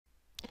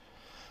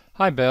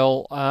Hi,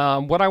 Bill.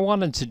 What I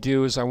wanted to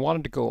do is I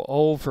wanted to go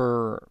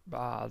over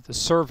the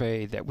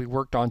survey that we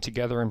worked on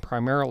together, and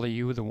primarily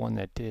you were the one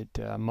that did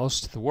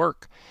most of the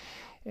work.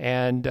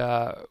 And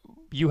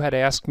you had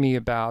asked me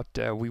about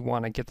we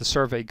want to get the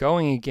survey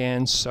going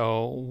again.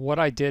 So what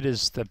I did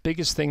is the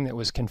biggest thing that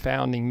was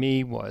confounding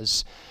me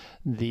was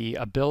the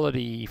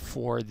ability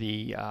for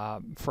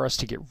for us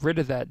to get rid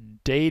of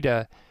that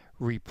data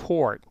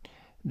report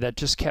that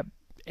just kept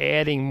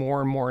adding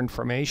more and more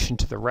information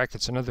to the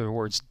records. In other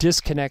words,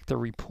 disconnect the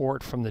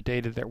report from the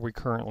data that we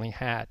currently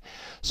had.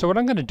 So what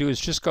I'm going to do is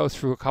just go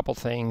through a couple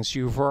things.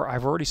 I've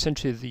already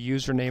sent you the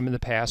username and the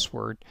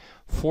password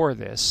for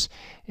this,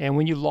 and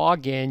when you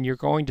log in you're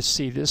going to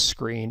see this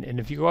screen, and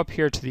if you go up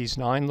here to these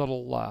 9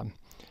 little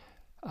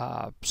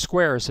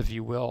squares, if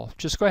you will,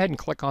 just go ahead and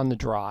click on the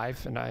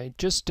drive. And I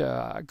just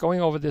going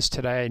over this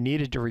today, I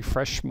needed to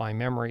refresh my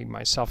memory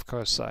myself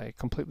because I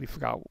completely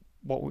forgot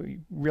what we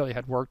really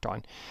had worked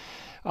on.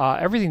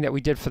 Everything that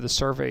we did for the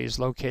survey is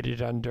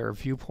located under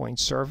Viewpoint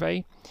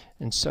Survey,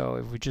 and so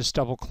if we just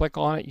double click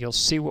on it, you'll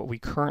see what we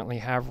currently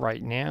have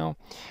right now.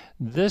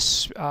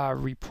 This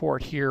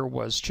report here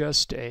was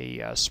just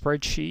a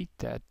spreadsheet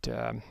that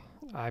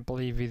I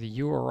believe either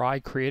you or I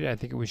created. I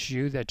think it was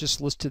you that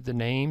just listed the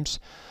names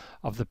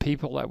of the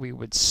people that we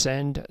would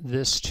send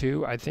this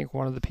to. I think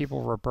one of the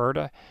people,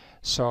 Roberta,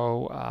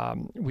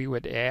 so we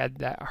would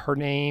add her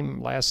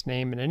name, last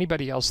name, and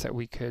anybody else that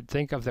we could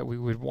think of that we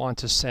would want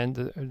to send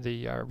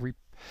the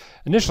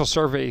initial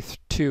survey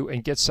to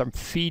and get some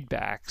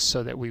feedback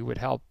so that we would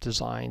help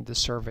design the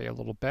survey a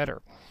little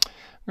better. I'm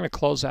going to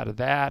close out of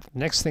that.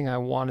 Next thing I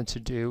wanted to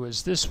do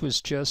is this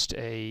was just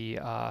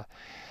a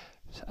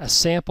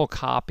sample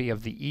copy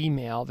of the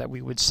email that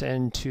we would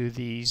send to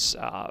these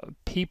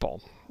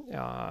people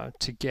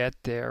to get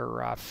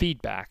their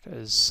feedback.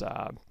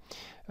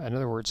 In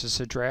other words,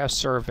 it's a draft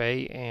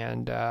survey,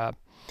 and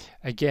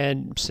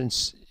again,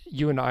 since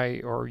you and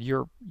I, or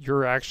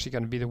you're actually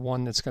going to be the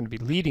one that's going to be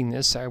leading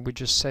this, I would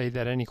just say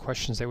that any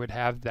questions they would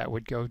have that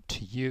would go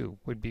to you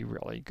would be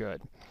really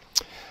good.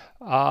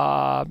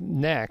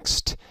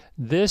 Next,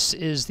 this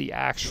is the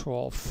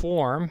actual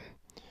form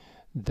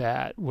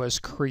that was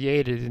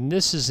created, and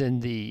this is in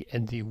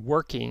the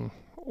working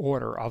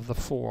order of the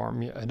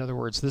form. In other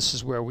words, this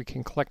is where we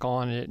can click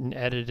on it and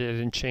edit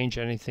it and change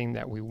anything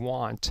that we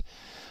want.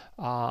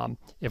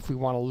 If we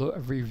want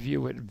to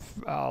review it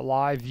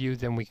live view,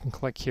 then we can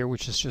click here,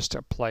 which is just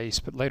a place,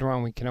 but later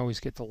on we can always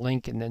get the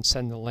link and then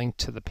send the link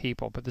to the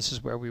people. But this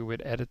is where we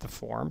would edit the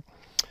form.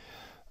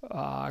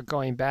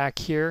 Going back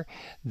here,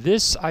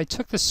 I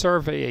took the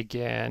survey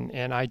again,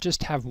 and I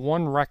just have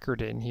one record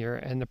in here,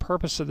 and the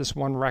purpose of this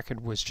one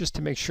record was just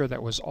to make sure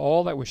that was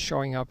all that was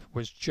showing up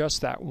was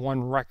just that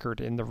one record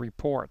in the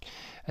report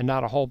and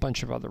not a whole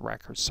bunch of other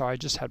records. So I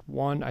just had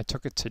one. I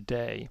took it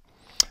today,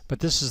 but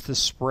this is the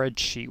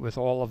spreadsheet with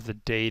all of the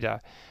data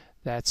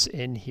that's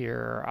in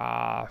here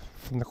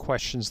from the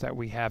questions that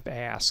we have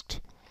asked.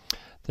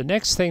 The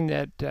next thing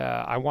that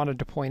I wanted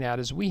to point out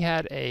is we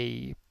had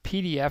a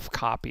PDF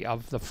copy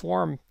of the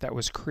form that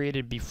was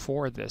created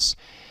before this,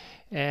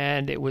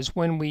 and it was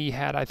when we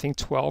had, I think,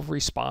 12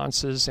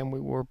 responses, and we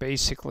were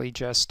basically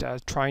just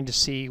trying to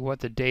see what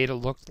the data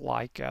looked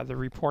like. The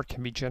report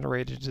can be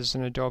generated as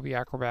an Adobe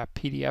Acrobat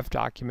PDF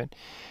document,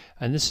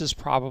 and this is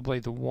probably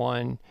the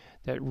one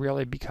that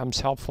really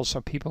becomes helpful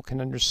so people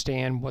can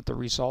understand what the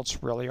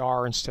results really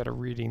are instead of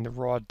reading the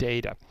raw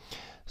data.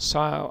 So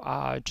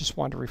I just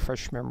wanted to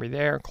refresh memory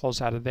there,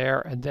 close out of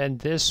there, and then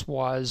this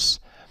was,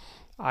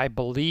 I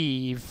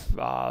believe,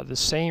 the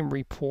same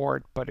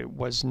report, but it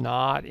was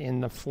not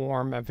in the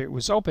form of, it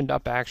was opened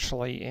up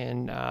actually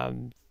in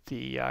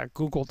the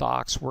Google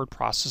Docs word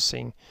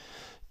processing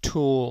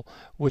tool,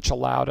 which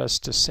allowed us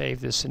to save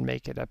this and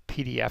make it a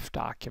PDF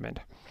document.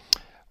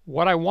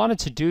 What I wanted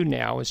to do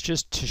now is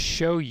just to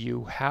show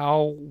you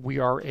how we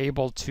are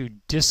able to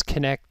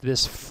disconnect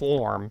this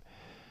form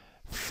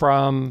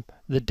from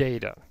the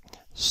data.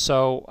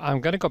 So I'm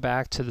going to go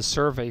back to the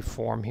survey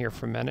form here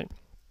for a minute.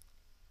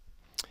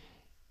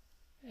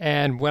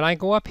 And when I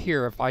go up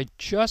here, if I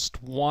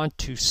just want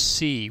to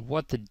see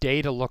what the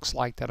data looks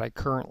like that I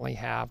currently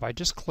have, I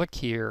just click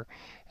here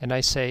and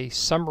I say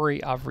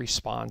Summary of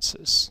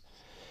Responses.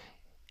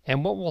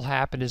 And what will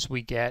happen is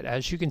we get,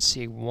 as you can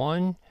see,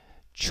 one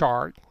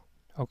chart,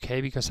 okay,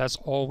 because that's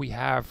all we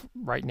have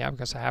right now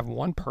because I have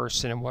one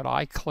person, and what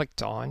I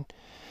clicked on,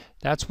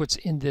 that's what's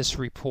in this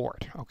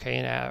report, okay?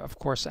 And of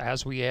course,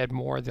 as we add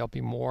more, there'll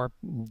be more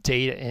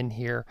data in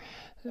here.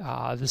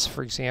 This,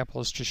 for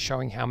example, is just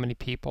showing how many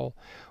people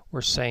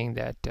were saying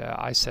that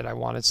I said I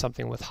wanted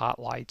something with hot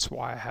lights,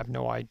 why I have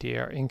no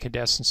idea,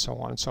 incandescent, so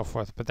on and so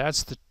forth. But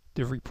that's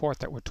the report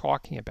that we're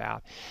talking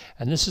about.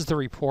 And this is the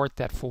report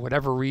that, for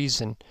whatever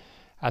reason,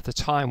 at the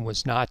time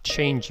was not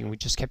changing. We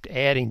just kept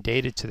adding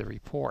data to the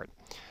report.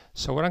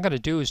 So what I'm going to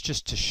do is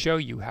just to show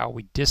you how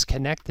we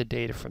disconnect the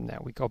data from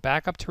that. We go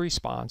back up to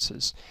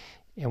responses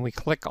and we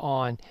click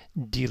on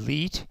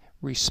delete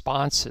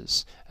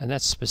responses, and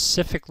that's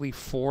specifically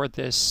for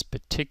this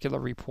particular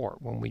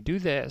report. When we do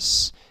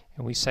this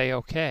and we say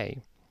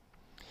OK,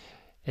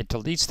 It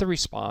deletes the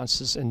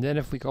responses, and then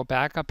if we go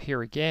back up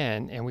here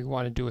again and we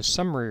want to do a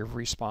summary of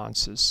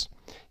responses,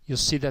 you'll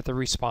see that the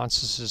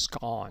responses is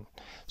gone.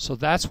 So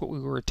that's what we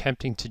were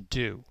attempting to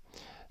do.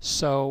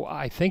 So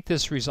I think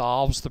this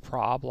resolves the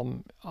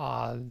problem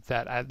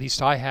that at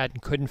least I had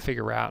and couldn't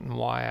figure out, and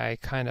why I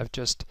kind of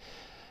just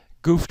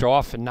goofed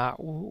off and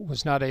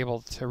was not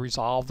able to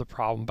resolve the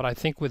problem. But I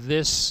think with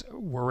this,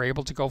 we're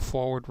able to go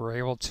forward. We're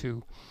able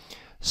to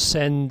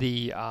send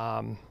the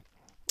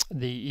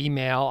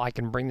email. I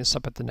can bring this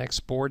up at the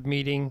next board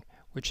meeting,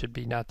 which would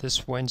be not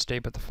this Wednesday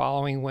but the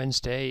following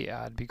Wednesday.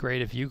 It'd be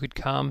great if you could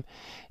come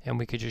and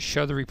we could just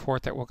show the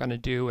report that we're going to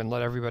do and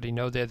let everybody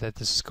know there that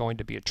this is going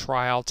to be a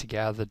trial to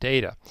gather the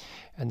data,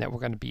 and that we're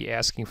going to be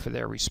asking for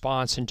their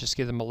response, and just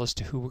give them a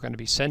list of who we're going to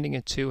be sending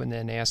it to, and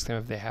then ask them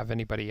if they have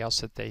anybody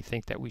else that they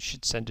think that we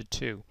should send it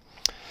to.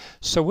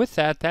 So with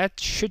that, that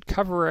should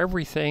cover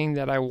everything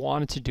that I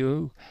wanted to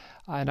do.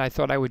 And I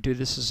thought I would do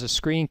this as a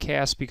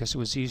screencast because it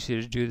was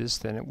easier to do this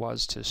than it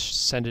was to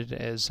send it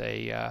as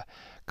a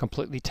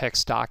completely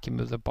text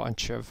document with a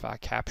bunch of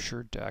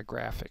captured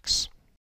graphics.